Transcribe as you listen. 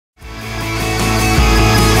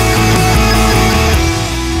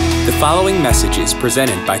following message is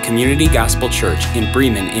presented by Community Gospel Church in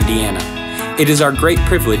Bremen, Indiana. It is our great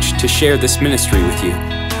privilege to share this ministry with you.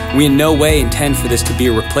 We in no way intend for this to be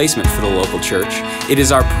a replacement for the local church. It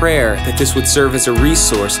is our prayer that this would serve as a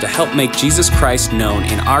resource to help make Jesus Christ known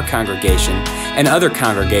in our congregation and other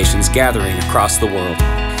congregations gathering across the world.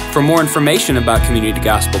 For more information about Community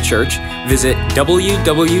Gospel Church, visit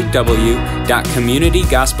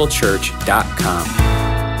www.communitygospelchurch.com.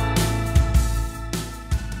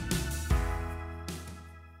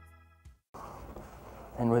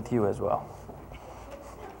 And with you as well.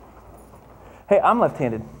 Hey, I'm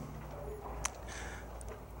left-handed.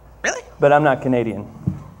 Really? But I'm not Canadian.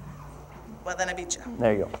 Well, then I beat you.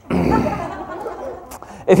 There you go.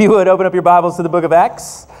 If you would, open up your Bibles to the book of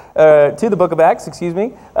Acts. Acts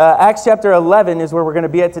chapter 11 is where we're going to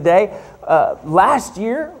be at today. Last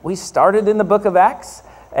year, we started in the book of Acts,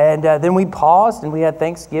 and then we paused, and we had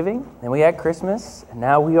Thanksgiving, and we had Christmas, and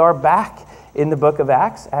now we are back in the book of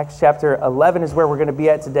Acts. Acts chapter 11 is where we're going to be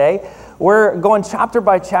at today. We're going chapter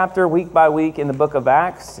by chapter, week by week in the book of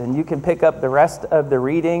Acts, and you can pick up the rest of the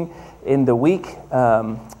reading in the week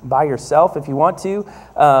by yourself if you want to.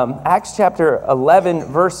 Acts chapter 11,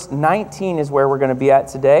 verse 19 is where we're going to be at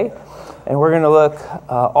today, and we're going to look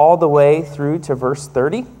all the way through to verse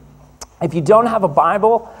 30. If you don't have a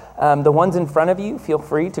Bible, the ones in front of you, feel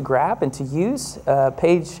free to grab and to use.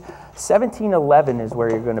 Page 1711 is where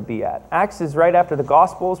you're going to be at. Acts is right after the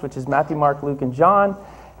Gospels, which is Matthew, Mark, Luke, and John.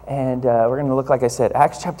 And we're going to look, like I said,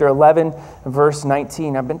 Acts chapter 11, verse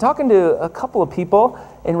 19. I've been talking to a couple of people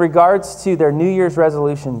in regards to their New Year's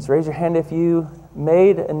resolutions. Raise your hand if you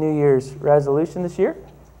made a New Year's resolution this year.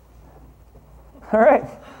 All right.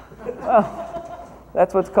 Well,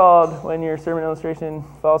 that's what's called when your sermon illustration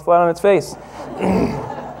falls flat on its face.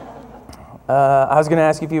 I was going to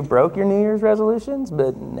ask you if you broke your New Year's resolutions,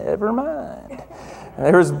 but never mind.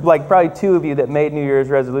 There was like probably two of you that made New Year's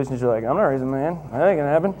resolutions. You're like, I'm not raising my hand. That ain't going to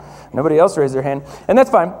happen. Nobody else raised their hand. And that's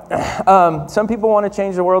fine. Some people want to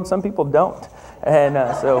change the world. Some people don't. And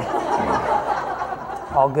so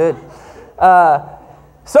all good.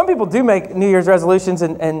 Some people do make New Year's resolutions,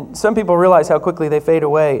 and some people realize how quickly they fade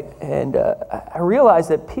away. And I realize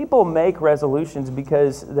that people make resolutions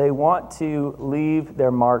because they want to leave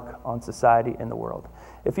their mark on society and the world.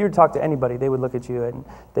 If you were to talk to anybody, they would look at you and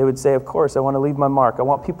they would say, of course, I want to leave my mark. I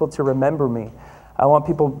want people to remember me. I want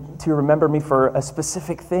people to remember me for a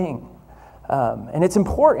specific thing. And it's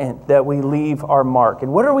important that we leave our mark.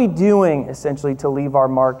 And what are we doing, essentially, to leave our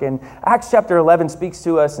mark? And Acts chapter 11 speaks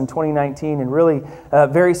to us in 2019 in really a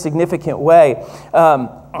very significant way.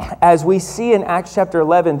 As we see in Acts chapter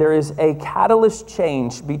 11, there is a catalyst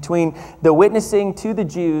change between the witnessing to the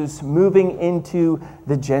Jews moving into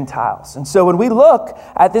the Gentiles. And so when we look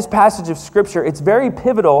at this passage of Scripture, it's very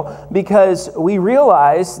pivotal because we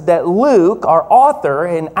realize that Luke, our author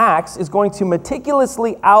in Acts, is going to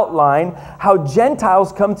meticulously outline how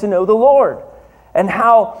Gentiles come to know the Lord and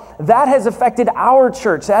how that has affected our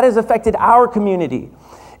church, that has affected our community.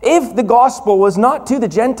 If the gospel was not to the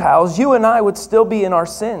Gentiles, you and I would still be in our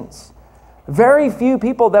sins. Very few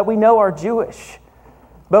people that we know are Jewish.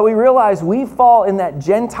 But we realize we fall in that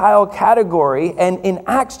Gentile category. And in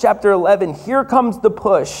Acts chapter 11, here comes the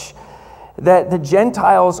push that the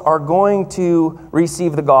Gentiles are going to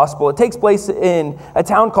receive the gospel. It takes place in a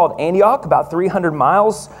town called Antioch, about 300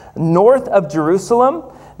 miles north of Jerusalem.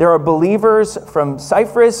 There are believers from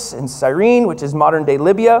Cyprus and Cyrene, which is modern-day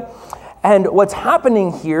Libya. And what's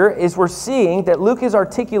happening here is we're seeing that Luke is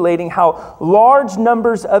articulating how large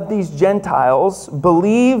numbers of these Gentiles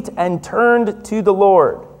believed and turned to the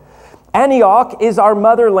Lord. Antioch is our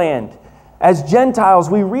motherland. As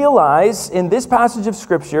Gentiles, we realize in this passage of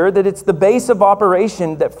Scripture that it's the base of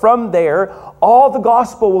operation, that from there, all the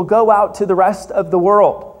gospel will go out to the rest of the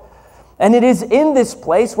world. And it is in this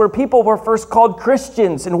place where people were first called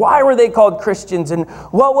Christians. And why were they called Christians? And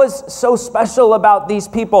what was so special about these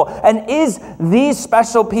people? And is these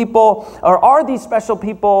special people, or are these special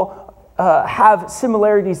people have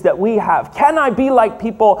similarities that we have? Can I be like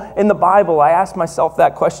people in the Bible? I ask myself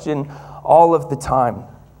that question all of the time.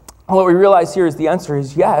 And what we realize here is the answer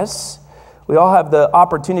is yes. We all have the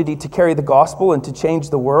opportunity to carry the gospel and to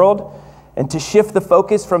change the world and to shift the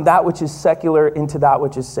focus from that which is secular into that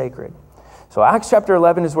which is sacred. So Acts chapter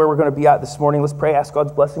 11 is where we're going to be at this morning. Let's pray, ask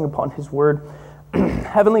God's blessing upon His word.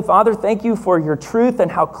 Heavenly Father, thank you for your truth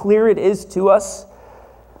and how clear it is to us.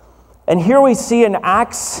 And here we see in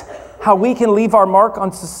Acts how we can leave our mark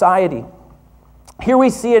on society. Here we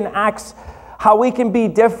see in Acts how we can be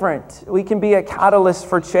different. We can be a catalyst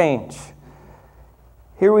for change.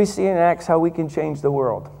 Here we see in Acts how we can change the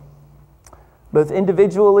world, both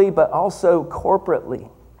individually but also corporately.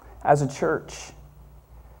 as a church.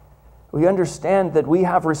 We understand that we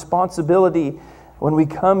have responsibility when we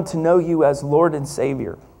come to know you as Lord and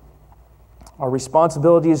Savior. Our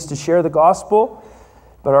responsibility is to share the gospel,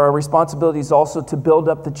 but our responsibility is also to build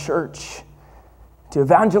up the church, to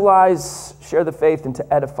evangelize, share the faith, and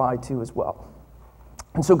to edify too as well.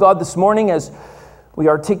 And so God, this morning, as we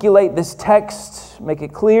articulate this text, make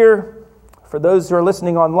it clear for those who are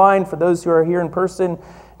listening online, for those who are here in person,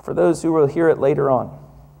 for those who will hear it later on.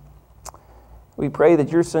 We pray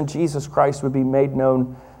that your Son, Jesus Christ, would be made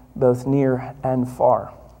known both near and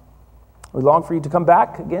far. We long for you to come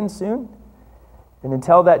back again soon. And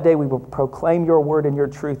until that day, we will proclaim your word and your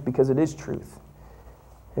truth because it is truth.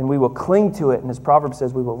 And we will cling to it. And as Proverbs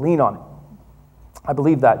says, we will lean on it. I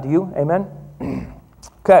believe that. Do you? Amen?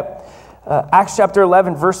 Okay. Acts chapter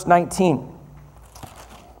 11, verse 19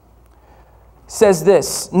 says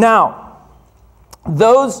this. Now,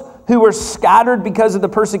 those who were scattered because of the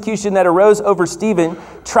persecution that arose over Stephen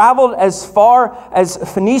traveled as far as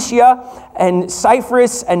Phoenicia and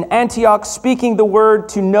Cyprus and Antioch, speaking the word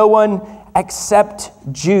to no one except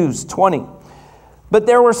Jews. 20. But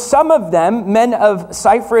there were some of them, men of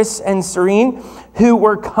Cyprus and Cyrene, who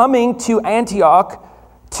were coming to Antioch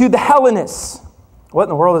to the Hellenists. What in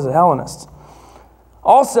the world is a Hellenist?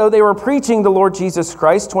 Also, they were preaching the Lord Jesus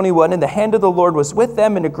Christ. 21. And the hand of the Lord was with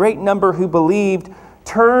them, and a great number who believed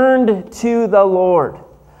turned to the Lord.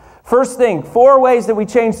 First thing, 4 ways that we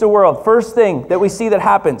change the world. First thing that we see that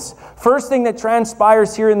happens. First thing that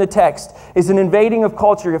transpires here in the text is an invading of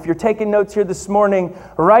culture. If you're taking notes here this morning,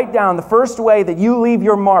 write down the first way that you leave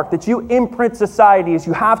your mark, that you imprint society, is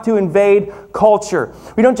you have to invade culture.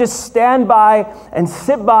 We don't just stand by and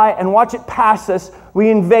sit by and watch it pass us. We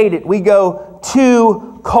invade it. We go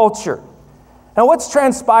to culture. Now, what's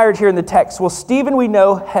transpired here in the text? Well, Stephen, we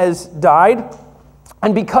know, has died.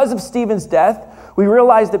 And because of Stephen's death, we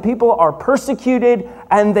realize that people are persecuted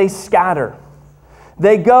and they scatter.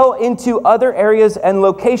 They go into other areas and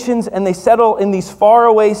locations and they settle in these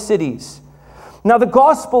faraway cities. Now, the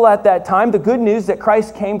gospel at that time, the good news that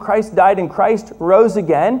Christ came, Christ died, and Christ rose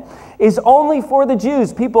again, is only for the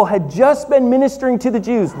Jews. People had just been ministering to the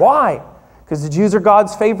Jews. Why? Because the Jews are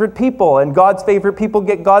God's favorite people, and God's favorite people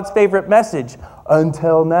get God's favorite message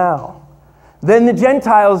until now. Then the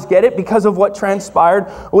Gentiles get it because of what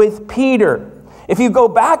transpired with Peter. If you go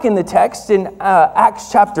back in the text in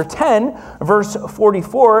Acts chapter 10, verse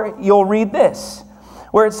 44, you'll read this,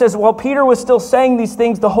 where it says, while Peter was still saying these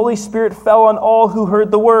things, the Holy Spirit fell on all who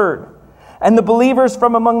heard the word. And the believers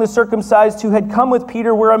from among the circumcised who had come with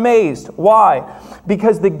Peter were amazed. Why?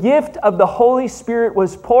 Because the gift of the Holy Spirit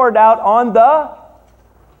was poured out on the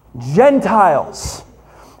Gentiles.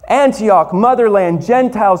 Antioch, motherland,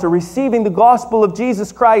 Gentiles are receiving the gospel of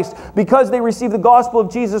Jesus Christ. Because they receive the gospel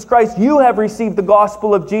of Jesus Christ, you have received the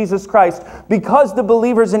gospel of Jesus Christ. Because the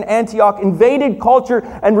believers in Antioch invaded culture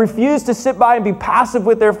and refused to sit by and be passive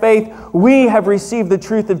with their faith, we have received the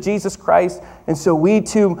truth of Jesus Christ. And so we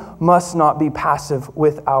too must not be passive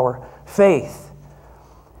with our faith.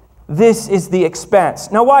 This is the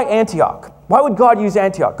expanse. Now, why Antioch? Why would God use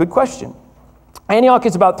Antioch? Good question. Antioch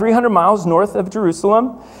is about 300 miles north of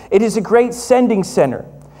Jerusalem. It is a great sending center.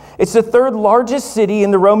 It's the third largest city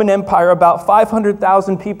in the Roman Empire, about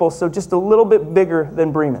 500,000 people, so just a little bit bigger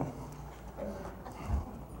than Bremen.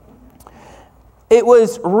 It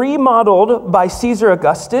was remodeled by Caesar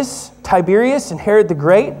Augustus, Tiberius, and Herod the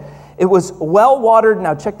Great. It was well-watered.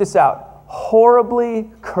 Now check this out.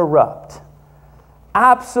 Horribly corrupt.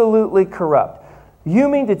 Absolutely corrupt. You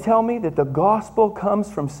mean to tell me that the gospel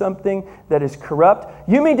comes from something that is corrupt?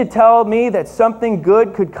 You mean to tell me that something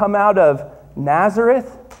good could come out of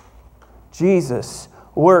Nazareth? Jesus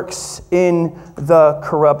works in the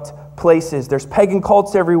corrupt places. There's pagan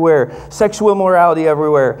cults everywhere, sexual immorality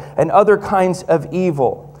everywhere, and other kinds of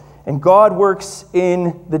evil. And God works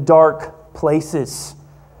in the dark places.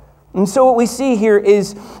 And so what we see here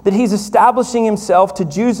is that he's establishing himself to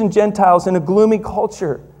Jews and Gentiles in a gloomy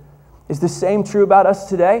culture. Is the same true about us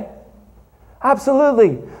today?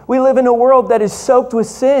 Absolutely. We live in a world that is soaked with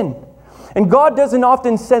sin. And God doesn't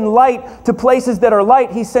often send light to places that are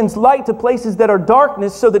light. He sends light to places that are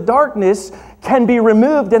darkness so the darkness can be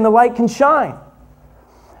removed and the light can shine.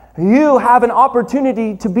 You have an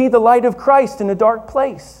opportunity to be the light of Christ in a dark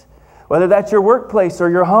place. Whether that's your workplace or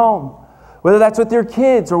your home. Whether that's with your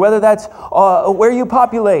kids or whether that's where you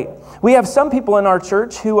populate. We have some people in our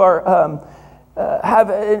church who are... have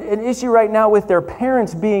an issue right now with their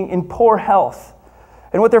parents being in poor health.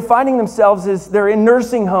 And what they're finding themselves is they're in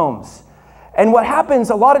nursing homes. And what happens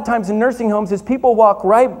a lot of times in nursing homes is people walk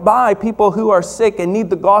right by people who are sick and need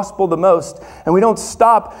the gospel the most. And we don't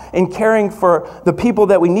stop in caring for the people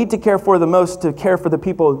that we need to care for the most to care for the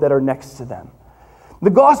people that are next to them. The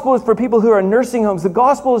gospel is for people who are in nursing homes. The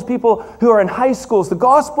gospel is people who are in high schools. The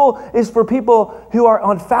gospel is for people who are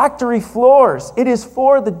on factory floors. It is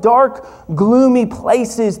for the dark, gloomy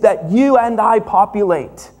places that you and I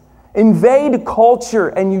populate. Invade culture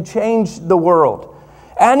and you change the world.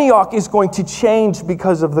 Antioch is going to change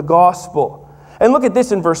because of the gospel. And look at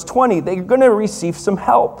this in verse 20. They're going to receive some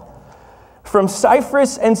help from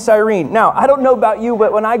Cyprus and Cyrene. Now, I don't know about you,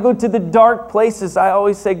 but when I go to the dark places, I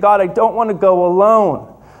always say, God, I don't want to go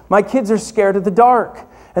alone. My kids are scared of the dark,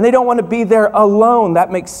 and they don't want to be there alone.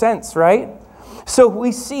 That makes sense, right? So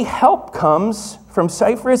we see help comes from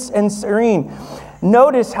Cyprus and Cyrene.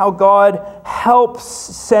 Notice how God helps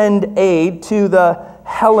send aid to the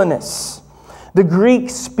Hellenists, the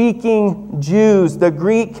Greek-speaking Jews, the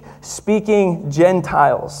Greek-speaking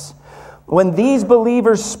Gentiles. When these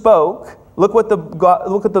believers spoke, look what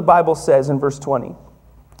the Bible says in verse 20.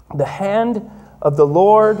 The hand of the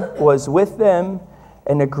Lord was with them,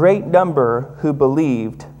 and a great number who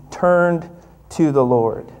believed turned to the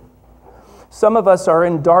Lord. Some of us are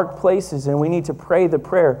in dark places, and we need to pray the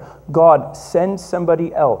prayer, God, send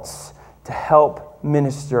somebody else to help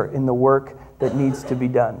minister in the work that needs to be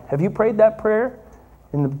done. Have you prayed that prayer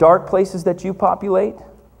in the dark places that you populate?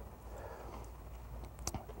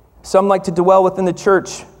 Some like to dwell within the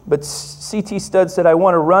church, but C.T. Studd said, I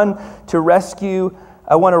want to run a rescue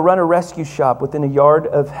shop within a yard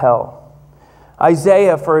of hell.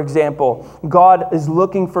 Isaiah, for example, God is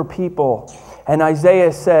looking for people. And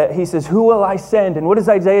Isaiah said, he says, who will I send? And what does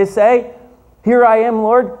Isaiah say? Here I am,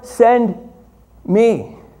 Lord, send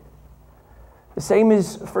me. The same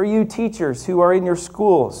is for you teachers who are in your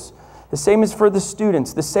schools. The same is for the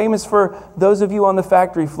students. The same is for those of you on the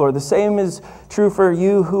factory floor. The same is true for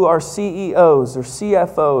you who are CEOs or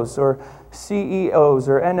CFOs or CEOs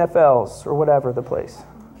or NFLs or whatever the place.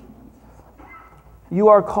 You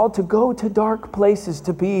are called to go to dark places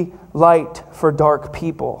to be light for dark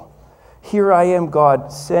people. Here I am,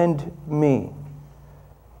 God, send me.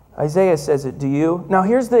 Isaiah says it, do you? Now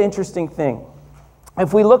here's the interesting thing.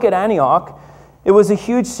 If we look at Antioch, it was a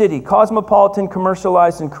huge city, cosmopolitan,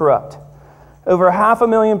 commercialized, and corrupt. Over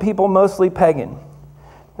 500,000 people, mostly pagan.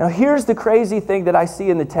 Now here's the crazy thing that I see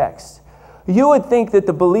in the text. You would think that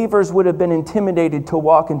the believers would have been intimidated to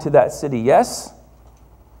walk into that city, yes?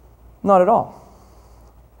 Not at all.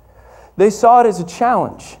 They saw it as a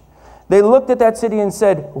challenge. They looked at that city and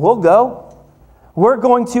said, we'll go. We're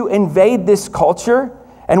going to invade this culture,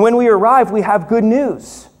 and when we arrive, we have good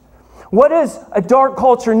news. What does a dark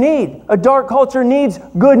culture need? A dark culture needs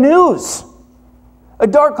good news. A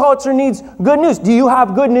dark culture needs good news. Do you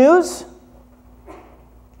have good news?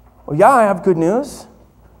 Well, yeah, I have good news.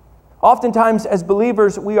 Oftentimes, as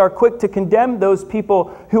believers, we are quick to condemn those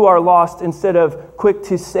people who are lost instead of quick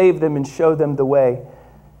to save them and show them the way,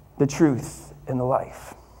 the truth, and the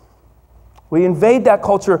life. We invade that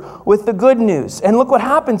culture with the good news. And look what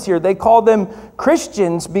happens here. They call them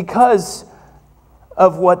Christians because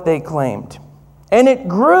of what they claimed. And it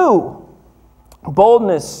grew.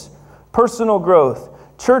 Boldness, personal growth,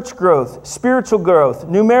 church growth, spiritual growth,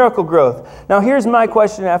 numerical growth. Now here's my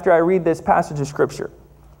question after I read this passage of Scripture.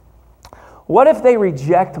 What if they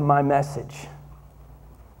reject my message?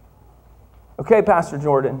 Okay, Pastor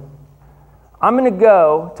Jordan, I'm going to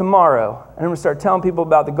go tomorrow and I'm going to start telling people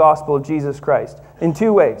about the gospel of Jesus Christ in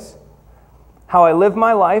two ways. How I live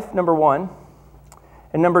my life, number one,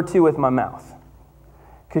 and number two, with my mouth.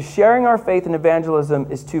 Because sharing our faith in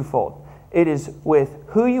evangelism is twofold. It is with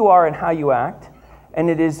who you are and how you act, and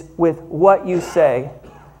it is with what you say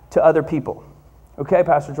to other people. Okay,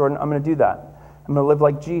 Pastor Jordan, I'm going to do that. I'm going to live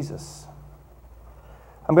like Jesus.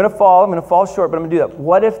 I'm going to fall short, but I'm going to do that.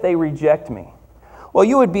 What if they reject me? Well,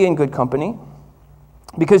 you would be in good company.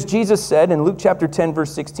 Because Jesus said in Luke chapter 10,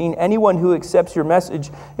 verse 16, anyone who accepts your message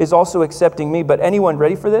is also accepting me. But anyone,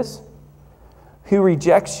 ready for this? Who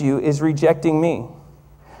rejects you is rejecting me.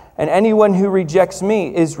 And anyone who rejects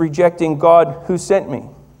me is rejecting God who sent me.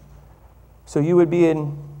 So you would be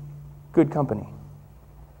in good company.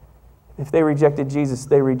 If they rejected Jesus,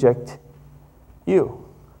 they reject you.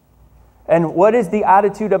 And what is the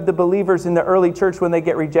attitude of the believers in the early church when they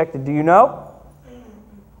get rejected? Do you know?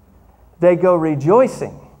 They go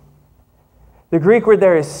rejoicing. The Greek word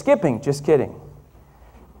there is skipping. Just kidding.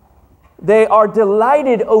 They are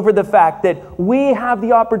delighted over the fact that we have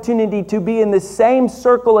the opportunity to be in the same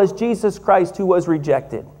circle as Jesus Christ who was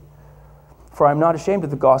rejected. For I'm not ashamed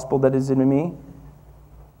of the gospel that is in me.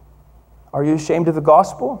 Are you ashamed of the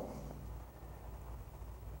gospel?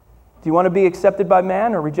 Do you want to be accepted by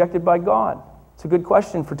man or rejected by God? It's a good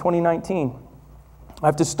question for 2019. I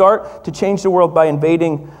have to start to change the world by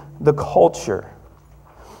invading the culture.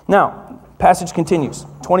 Now, passage continues,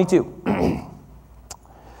 22.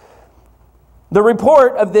 The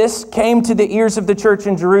report of this came to the ears of the church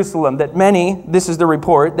in Jerusalem, that many, this is the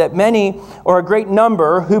report, that many, or a great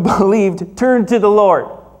number who believed, turned to the Lord.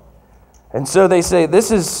 And so they say, this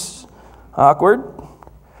is awkward.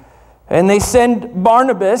 And they send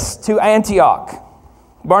Barnabas to Antioch.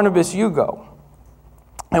 Barnabas, you go.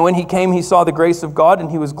 And when he came, he saw the grace of God, and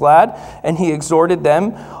he was glad, and he exhorted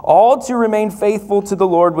them all to remain faithful to the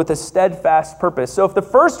Lord with a steadfast purpose. So if the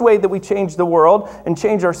first way that we change the world and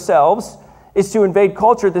change ourselves is to invade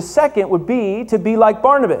culture, the second would be to be like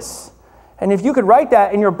Barnabas. And if you could write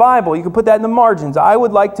that in your Bible, you could put that in the margins. I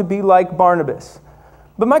would like to be like Barnabas.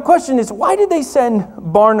 But my question is, why did they send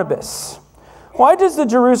Barnabas? Why does the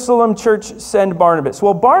Jerusalem church send Barnabas?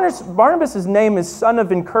 Well, Barnabas' name is son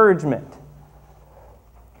of encouragement.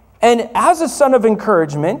 And as a son of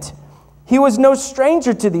encouragement, he was no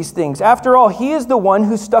stranger to these things. After all, he is the one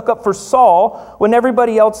who stuck up for Saul when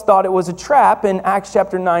everybody else thought it was a trap in Acts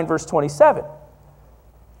chapter 9, verse 27.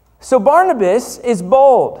 So Barnabas is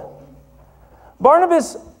bold.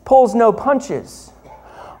 Barnabas pulls no punches.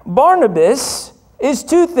 Barnabas is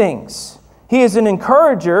two things. He is an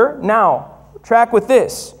encourager. Now, track with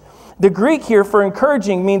this. The Greek here for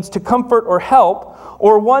encouraging means to comfort or help,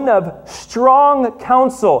 or one of strong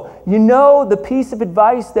counsel. You know the piece of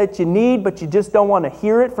advice that you need, but you just don't want to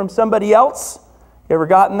hear it from somebody else? You ever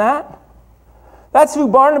gotten that? That's who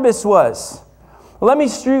Barnabas was. Let me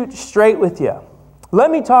shoot straight with you. Let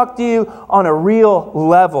me talk to you on a real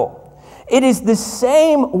level. It is the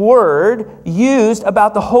same word used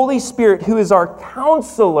about the Holy Spirit, who is our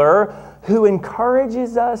counselor, who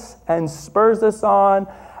encourages us and spurs us on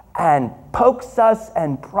and pokes us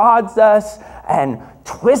and prods us and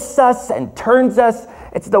twists us and turns us.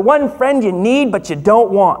 It's the one friend you need but you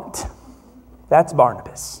don't want. That's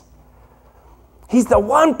Barnabas. He's the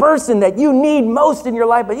one person that you need most in your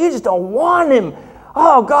life, but you just don't want him.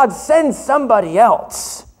 Oh, God, send somebody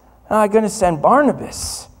else. I'm going to send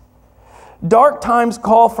Barnabas. Dark times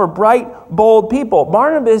call for bright, bold people.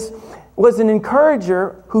 Barnabas was an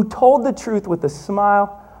encourager who told the truth with a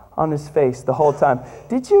smile on his face the whole time.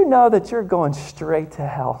 Did you know that you're going straight to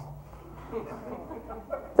hell?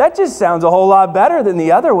 That just sounds a whole lot better than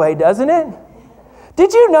the other way, doesn't it?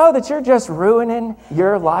 Did you know that you're just ruining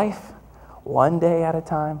your life one day at a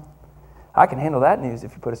time? I can handle that news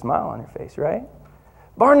if you put a smile on your face, right?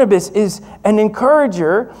 Barnabas is an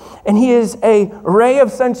encourager, and he is a ray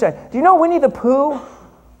of sunshine. Do you know Winnie the Pooh?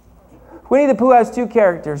 Winnie the Pooh has two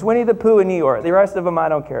characters, Winnie the Pooh and Eeyore. The rest of them I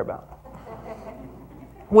don't care about.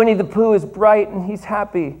 Winnie the Pooh is bright and he's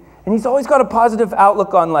happy. And he's always got a positive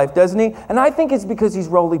outlook on life, doesn't he? And I think it's because he's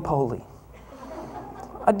roly-poly.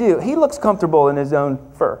 I do. He looks comfortable in his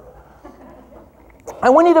own fur.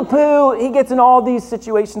 And Winnie the Pooh, he gets in all these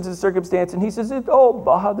situations and circumstances, and he says, oh,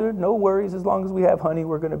 bother, no worries. As long as we have honey,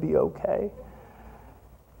 we're going to be okay.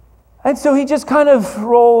 And so he just kind of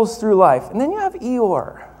rolls through life. And then you have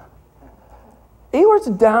Eeyore. Eeyore's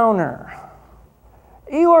a downer.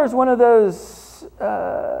 Eeyore's one of those,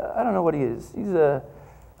 I don't know what he is. He's a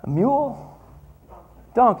mule?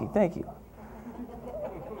 Donkey, thank you.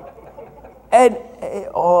 And,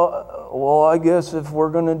 well, I guess if we're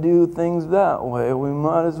going to do things that way, we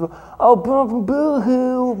might as well. Oh,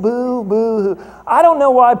 boo-hoo, boo-hoo. I don't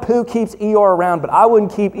know why Pooh keeps Eeyore around, but I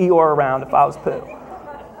wouldn't keep Eeyore around if I was Pooh.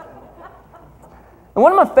 And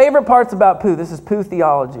one of my favorite parts about Pooh, this is Pooh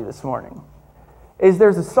theology this morning, is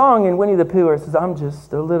there's a song in Winnie the Pooh where it says, I'm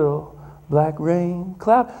just a little black rain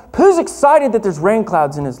cloud. Pooh's excited that there's rain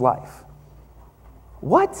clouds in his life.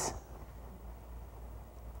 What?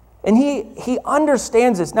 And he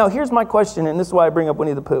understands this. Now, here's my question, and this is why I bring up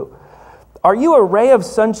Winnie the Pooh. Are you a ray of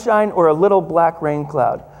sunshine or a little black rain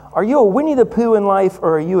cloud? Are you a Winnie the Pooh in life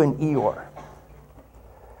or are you an Eeyore?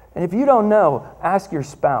 And if you don't know, ask your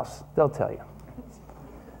spouse. They'll tell you.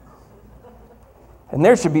 And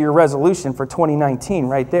there should be your resolution for 2019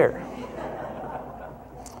 right there.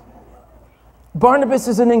 Barnabas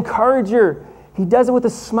is an encourager. He does it with a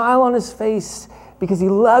smile on his face because he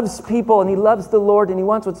loves people and he loves the Lord and he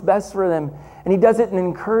wants what's best for them. And he does it in an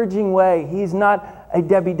encouraging way. He's not a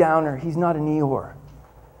Debbie Downer. He's not an Eeyore.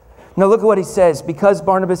 Now look at what he says. Because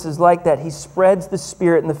Barnabas is like that, he spreads the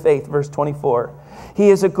Spirit and the faith. Verse 24. He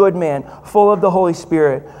is a good man, full of the Holy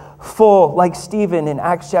Spirit, full like Stephen in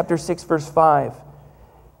Acts chapter 6, verse 5.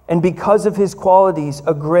 And because of his qualities,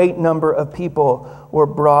 a great number of people were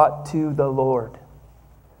brought to the Lord.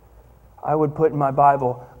 I would put in my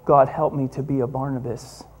Bible, God help me to be a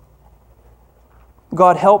Barnabas.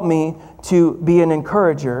 God, help me to be an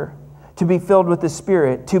encourager, to be filled with the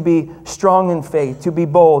Spirit, to be strong in faith, to be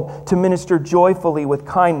bold, to minister joyfully with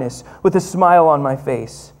kindness, with a smile on my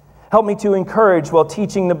face. Help me to encourage while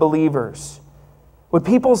teaching the believers. Would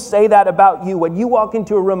people say that about you? When you walk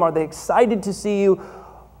into a room, are they excited to see you,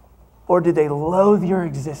 or do they loathe your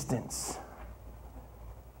existence?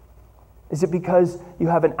 Is it because you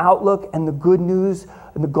have an outlook and the good news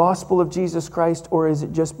and the gospel of Jesus Christ, or is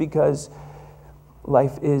it just because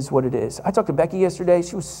life is what it is? I talked to Becky yesterday.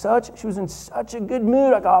 She was in such a good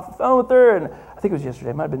mood. I got off the phone with her, and I think it was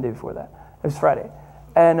yesterday. It might have been the day before that. It was Friday.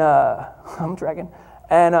 And I'm tracking.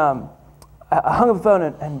 And I hung up the phone,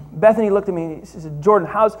 and Bethany looked at me, and she said, Jordan,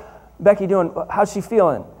 how's Becky doing? How's she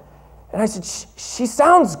feeling? And I said, she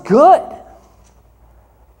sounds good.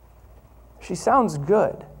 She sounds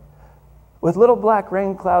good. With little black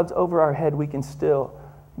rain clouds over our head, we can still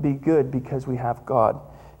be good because we have God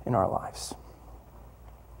in our lives.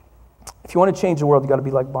 If you want to change the world, you got to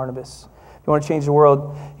be like Barnabas. If you want to change the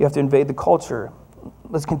world, you have to invade the culture.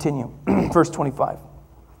 Let's continue. Verse 25.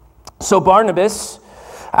 So Barnabas,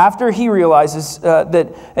 after he realizes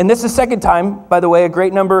that, and this is the second time, by the way, a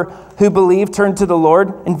great number who believe turned to the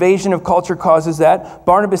Lord. Invasion of culture causes that.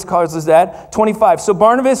 Barnabas causes that. 25. So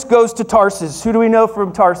Barnabas goes to Tarsus. Who do we know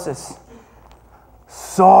from Tarsus?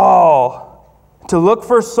 Saul. To look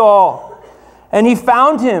for Saul. And he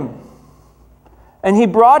found him. And he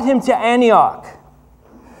brought him to Antioch.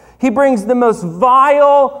 He brings the most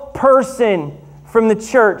vile person from the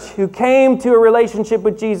church who came to a relationship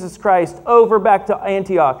with Jesus Christ over back to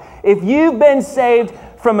Antioch. If you've been saved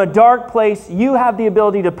from a dark place, you have the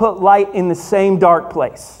ability to put light in the same dark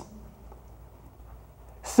place.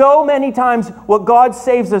 So many times what God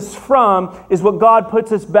saves us from is what God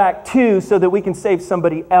puts us back to so that we can save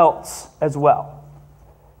somebody else as well.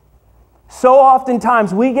 So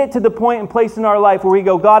oftentimes we get to the point and place in our life where we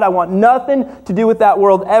go, God, I want nothing to do with that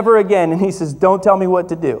world ever again. And he says, don't tell me what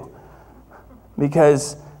to do,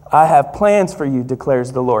 because I have plans for you,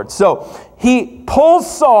 declares the Lord. So he pulls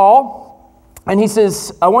Saul and he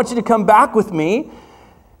says, I want you to come back with me.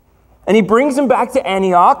 And he brings him back to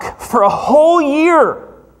Antioch for a whole year.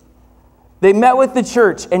 They met with the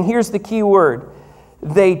church, and here's the key word.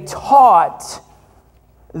 They taught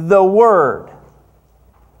the word.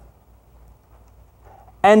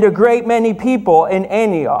 And a great many people in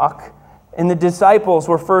Antioch, and the disciples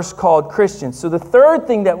were first called Christians. So the third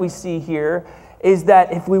thing that we see here is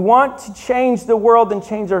that if we want to change the world and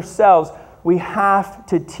change ourselves, we have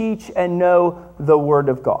to teach and know the Word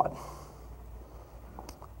of God.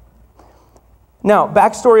 Now,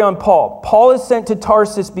 backstory on Paul. Paul is sent to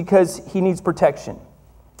Tarsus because he needs protection.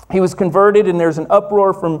 He was converted, and there's an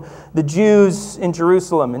uproar from the Jews in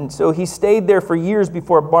Jerusalem. And so he stayed there for years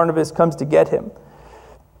before Barnabas comes to get him.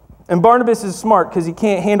 And Barnabas is smart because he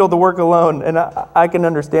can't handle the work alone, and I can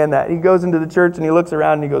understand that. He goes into the church and he looks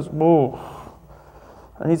around and he goes, "Whoa,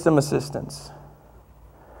 I need some assistance."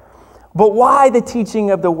 But why the teaching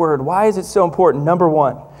of the Word? Why is it so important? Number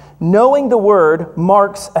one, knowing the Word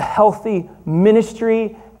marks a healthy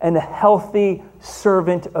ministry and a healthy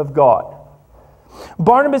servant of God.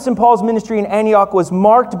 Barnabas and Paul's ministry in Antioch was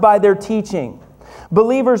marked by their teaching.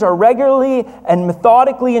 Believers are regularly and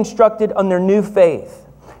methodically instructed on their new faith.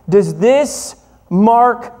 Does this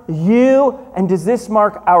mark you, and does this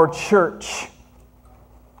mark our church?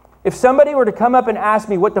 If somebody were to come up and ask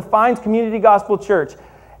me what defines Community Gospel Church,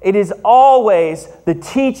 it is always the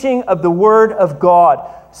teaching of the Word of God,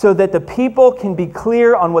 so that the people can be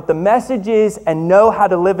clear on what the message is and know how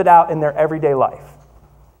to live it out in their everyday life.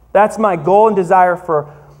 That's my goal and desire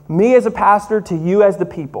for me as a pastor, to you as the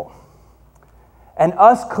people, and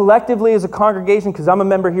us collectively as a congregation, because I'm a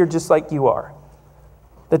member here just like you are.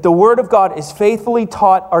 That the Word of God is faithfully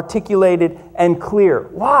taught, articulated, and clear.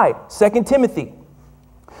 Why? 2 Timothy.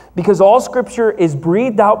 Because all Scripture is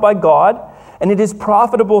breathed out by God, and it is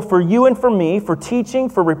profitable for you and for me, for teaching,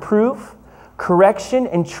 for reproof, correction,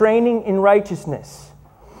 and training in righteousness.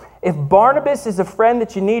 If Barnabas is a friend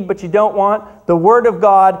that you need but you don't want, the Word of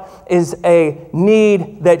God is a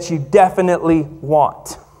need that you definitely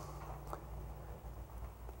want.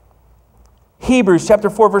 Hebrews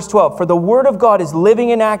chapter 4, verse 12. For the Word of God is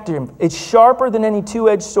living and active. It's sharper than any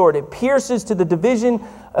two-edged sword. It pierces to the division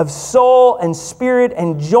of soul and spirit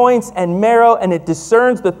and joints and marrow, and it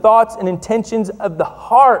discerns the thoughts and intentions of the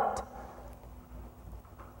heart.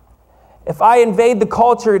 If I invade the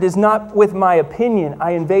culture, it is not with my opinion.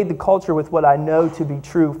 I invade the culture with what I know to be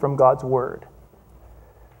true from God's Word.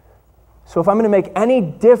 So if I'm going to make any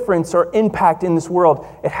difference or impact in this world,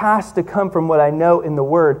 it has to come from what I know in the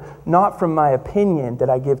Word, not from my opinion that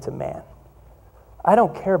I give to man. I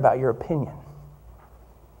don't care about your opinion.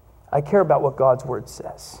 I care about what God's word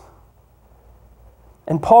says.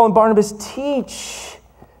 And Paul and Barnabas teach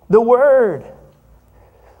the word.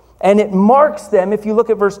 And it marks them, if you look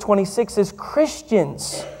at verse 26, as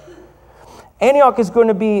Christians. Antioch is going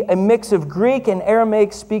to be a mix of Greek and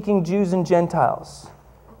Aramaic speaking Jews and Gentiles.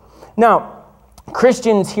 Now,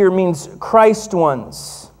 Christians here means Christ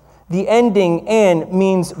ones. The ending "an"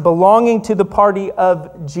 means belonging to the party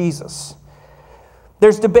of Jesus.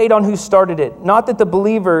 There's debate on who started it. Not that the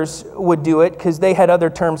believers would do it, because they had other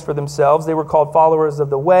terms for themselves. They were called followers of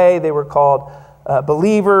the way. They were called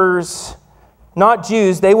believers. Not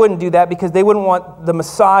Jews. They wouldn't do that because they wouldn't want the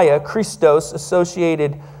Messiah, Christos,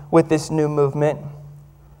 associated with this new movement.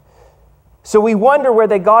 So we wonder where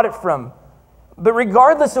they got it from. But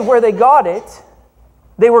regardless of where they got it,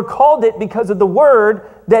 they were called it because of the word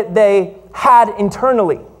that they had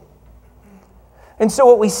internally. And so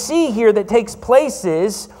what we see here that takes place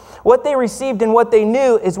is what they received and what they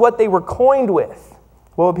knew is what they were coined with.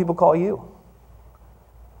 What would people call you?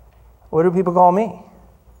 What do people call me?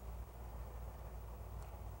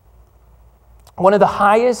 One of the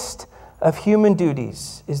highest of human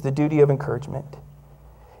duties is the duty of encouragement.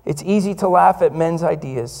 It's easy to laugh at men's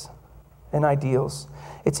ideas and ideals.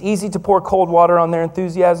 It's easy to pour cold water on their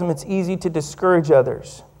enthusiasm. It's easy to discourage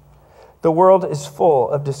others. The world is full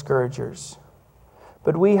of discouragers.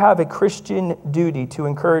 But we have a Christian duty to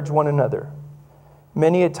encourage one another.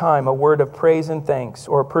 Many a time, a word of praise and thanks,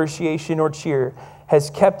 or appreciation or cheer, has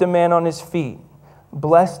kept a man on his feet.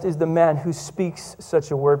 Blessed is the man who speaks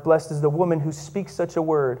such a word. Blessed is the woman who speaks such a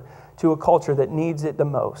word to a culture that needs it the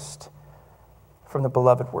most from the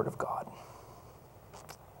beloved word of God.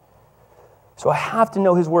 So I have to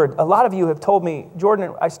know his word. A lot of you have told me,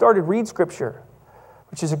 Jordan, I started Read Scripture,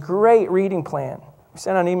 which is a great reading plan. We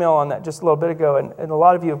sent an email on that just a little bit ago, and a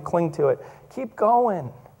lot of you have clung to it. Keep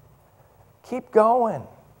going. Keep going.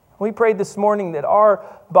 We prayed this morning that our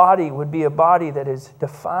body would be a body that is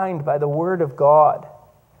defined by the Word of God.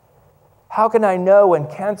 How can I know when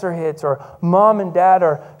cancer hits, or mom and dad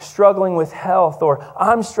are struggling with health, or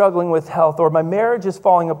I'm struggling with health, or my marriage is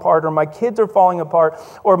falling apart, or my kids are falling apart,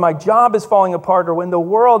 or my job is falling apart, or when the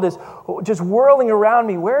world is just whirling around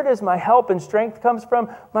me? Where does my help and strength come from?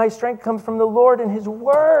 My strength comes from the Lord and His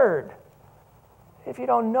Word. If you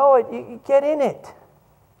don't know it, you get in it.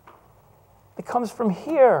 It comes from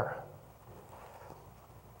here.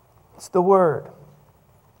 It's the Word.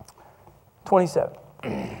 27.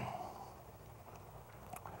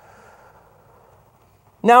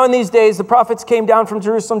 Now in these days, the prophets came down from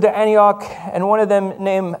Jerusalem to Antioch, and one of them,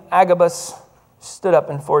 named Agabus, stood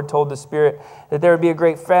up and foretold the Spirit that there would be a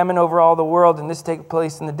great famine over all the world, and this take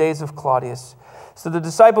place in the days of Claudius. So the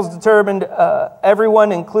disciples determined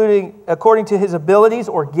everyone, including according to his abilities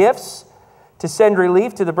or gifts, to send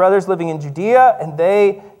relief to the brothers living in Judea, and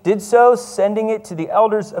they did so, sending it to the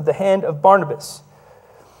elders of the hand of Barnabas.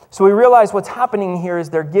 So we realize what's happening here is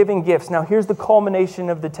they're giving gifts. Now here's the culmination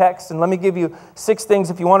of the text, and let me give you 6 things.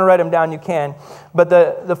 If you want to write them down, you can. But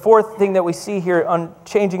the fourth thing that we see here on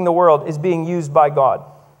changing the world is being used by God.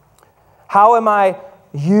 How am I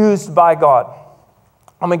used by God?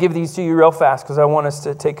 I'm going to give these to you real fast because I want us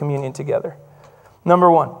to take communion together.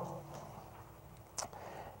 Number 1.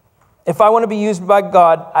 If I want to be used by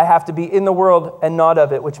God, I have to be in the world and not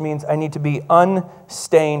of it, which means I need to be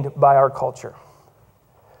unstained by our culture.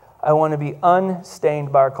 I want to be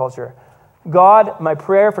unstained by our culture. God, my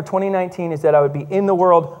prayer for 2019 is that I would be in the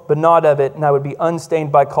world, but not of it, and I would be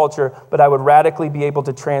unstained by culture, but I would radically be able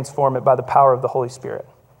to transform it by the power of the Holy Spirit.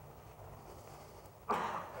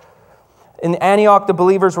 In Antioch, the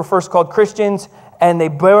believers were first called Christians, and they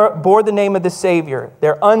bore the name of the Savior.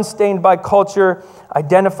 They're unstained by culture,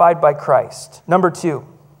 identified by Christ. Number 2,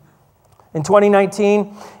 in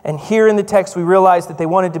 2019, and here in the text, we realize that they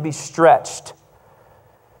wanted to be stretched.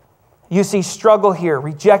 You see struggle here,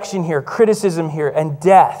 rejection here, criticism here, and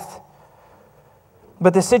death.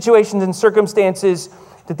 But the situations and circumstances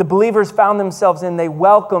that the believers found themselves in, they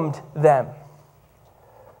welcomed them.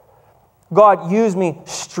 God, use me,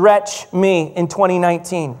 stretch me in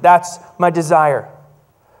 2019. That's my desire.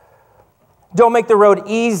 Don't make the road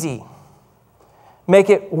easy. Make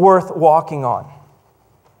it worth walking on.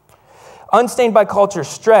 Unstained by culture,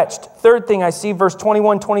 stretched. Third thing I see, verse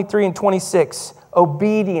 21, 23, and 26.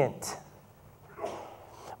 Obedient.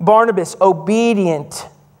 Barnabas, obedient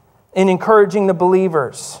in encouraging the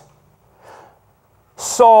believers.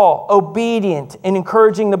 Saul, obedient in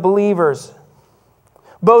encouraging the believers.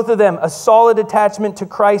 Both of them, a solid attachment to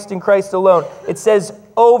Christ and Christ alone. It says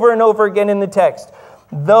over and over again in the text,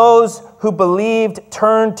 those who believed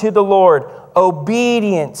turned to the Lord.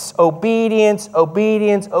 obedience, obedience,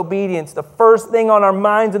 obedience, obedience. The first thing on our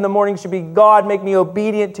minds in the morning should be, God, make me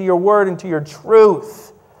obedient to your word and to your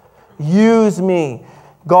truth. Use me.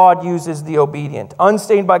 God uses the obedient.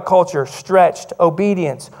 Unstained by culture, stretched,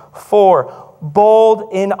 obedience. 4,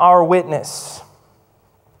 bold in our witness.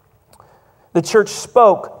 The church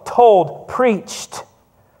spoke, told, preached,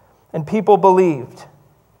 and people believed.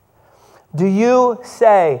 Do you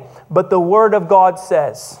say, but the word of God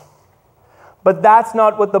says? But that's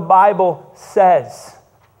not what the Bible says.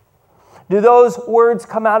 Do those words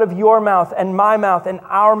come out of your mouth and my mouth and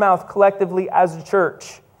our mouth collectively as a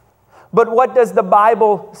church? But what does the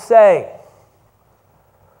Bible say?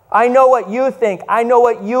 I know what you think. I know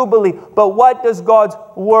what you believe. But what does God's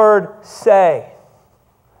word say?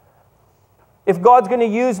 If God's going to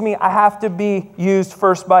use me, I have to be used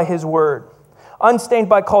first by his word. Unstained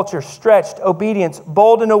by culture, stretched, obedience,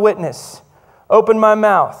 bold in a witness, open my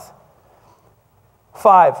mouth.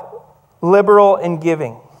 5, liberal in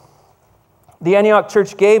giving. The Antioch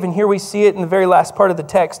church gave, and here we see it in the very last part of the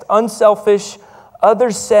text, unselfish,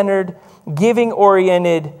 other-centered,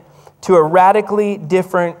 giving-oriented to a radically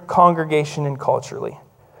different congregation and culturally.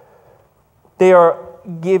 They are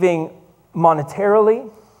giving monetarily.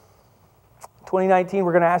 2019,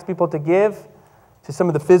 we're going to ask people to give to some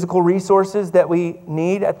of the physical resources that we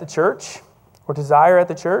need at the church or desire at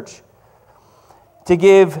the church. To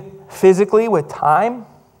give physically with time.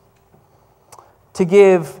 To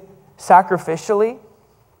give sacrificially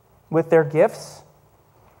with their gifts.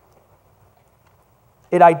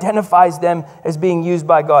 It identifies them as being used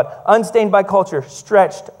by God. Unstained by culture,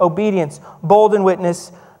 stretched, obedience, bold in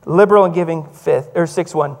witness, liberal in giving.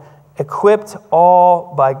 6:1. Equipped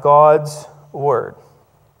all by God's word.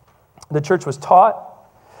 The church was taught,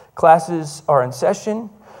 classes are in session,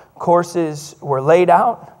 courses were laid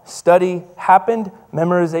out, study happened,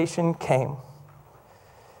 memorization came.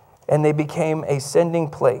 And they became a sending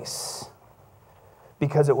place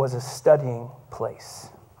because it was a studying place.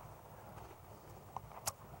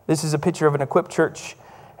 This is a picture of an equipped church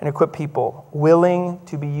and equipped people willing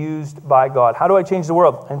to be used by God. How do I change the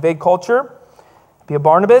world? Invade culture, be a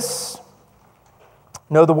Barnabas,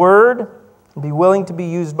 know the word, and be willing to be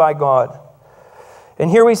used by God. And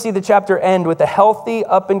here we see the chapter end with a healthy,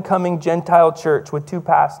 up-and-coming Gentile church with 2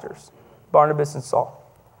 pastors, Barnabas and Saul.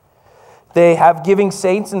 They have giving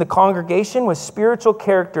saints in the congregation with spiritual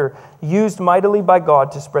character used mightily by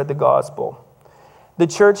God to spread the gospel. The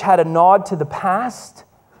church had a nod to the past,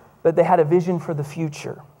 but they had a vision for the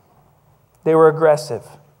future. They were aggressive.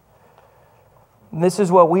 And this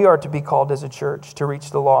is what we are to be called as a church, to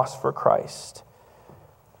reach the lost for Christ.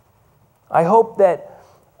 I hope that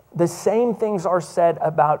the same things are said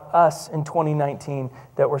about us in 2019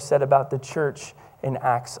 that were said about the church in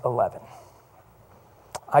Acts 11.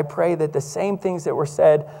 I pray that the same things that were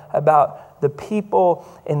said about the people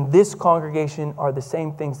in this congregation are the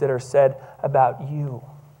same things that are said about you.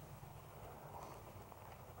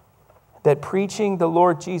 That preaching the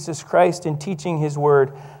Lord Jesus Christ and teaching his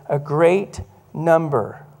word, a great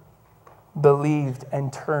number believed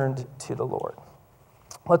and turned to the Lord.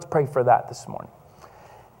 Let's pray for that this morning.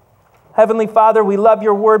 Heavenly Father, we love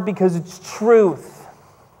your word because it's truth.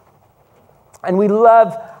 And we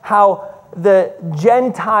love how the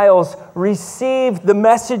Gentiles received the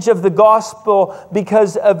message of the gospel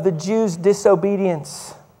because of the Jews'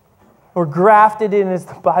 disobedience. We're grafted in, as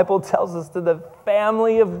the Bible tells us, to the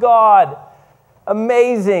family of God.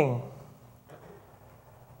 Amazing.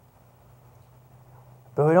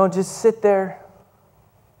 But we don't just sit there.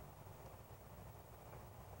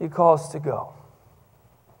 You call us to go.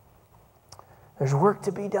 There's work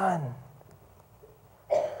to be done.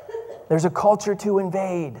 There's a culture to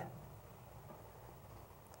invade.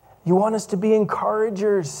 You want us to be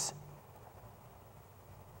encouragers,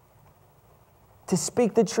 to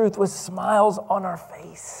speak the truth with smiles on our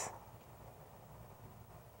face,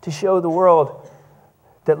 to show the world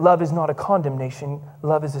that love is not a condemnation,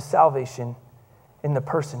 love is a salvation in the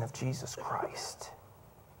person of Jesus Christ.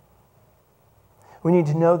 We need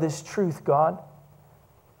to know this truth, God.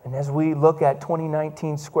 And as we look at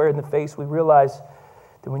 2019 square in the face, we realize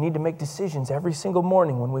that we need to make decisions every single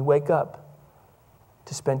morning when we wake up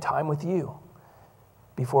to spend time with you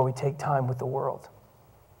before we take time with the world.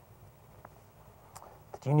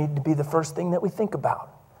 That you need to be the first thing that we think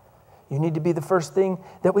about. You need to be the first thing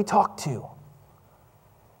that we talk to.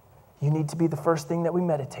 You need to be the first thing that we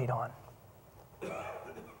meditate on.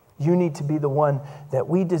 You need to be the one that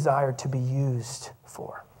we desire to be used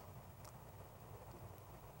for.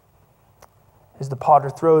 As the potter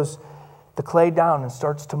throws the clay down and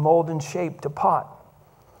starts to mold and shape to pot,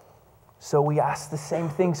 So we ask the same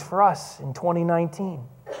things for us in 2019.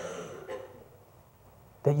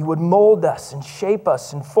 That you would mold us and shape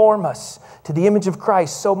us and form us to the image of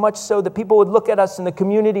Christ, so much so that people would look at us in the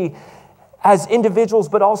community as individuals,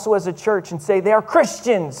 but also as a church, and say, they are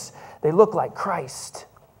Christians. They look like Christ.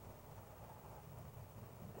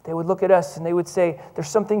 They would look at us and they would say, there's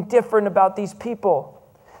something different about these people.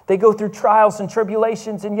 They go through trials and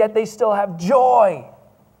tribulations, and yet they still have joy.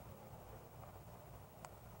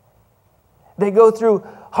 They go through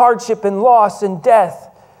hardship and loss and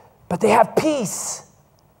death, but they have peace.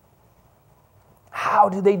 How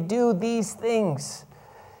do they do these things?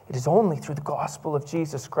 It is only through the gospel of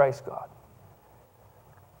Jesus Christ, God.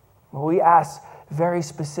 Well, we ask very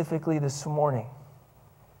specifically this morning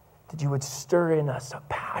that you would stir in us a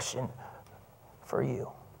passion for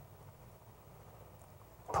you.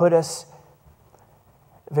 Put us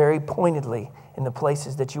very pointedly in the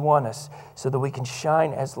places that you want us so that we can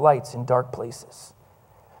shine as lights in dark places.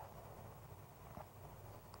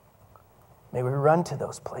 May we run to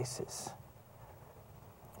those places.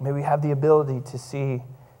 May we have the ability to see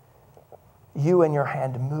you and your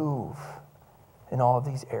hand move in all of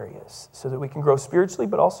these areas so that we can grow spiritually,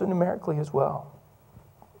 but also numerically as well.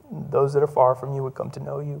 Those that are far from you would come to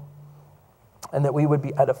know you, and that we would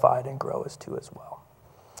be edified and grow as too as well.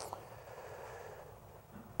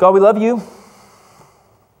 God, we love you.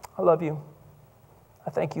 I love you. I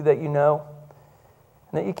thank you that you know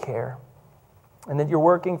and that you care and that you're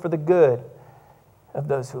working for the good of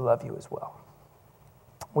those who love you as well.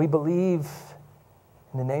 We believe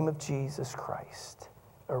in the name of Jesus Christ,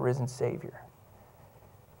 a risen Savior.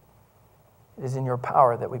 It is in your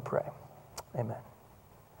power that we pray. Amen.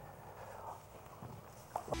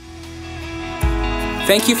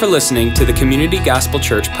 Thank you for listening to the Community Gospel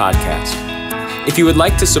Church podcast. If you would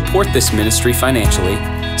like to support this ministry financially,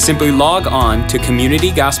 simply log on to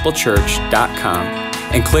communitygospelchurch.com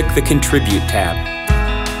and click the Contribute tab.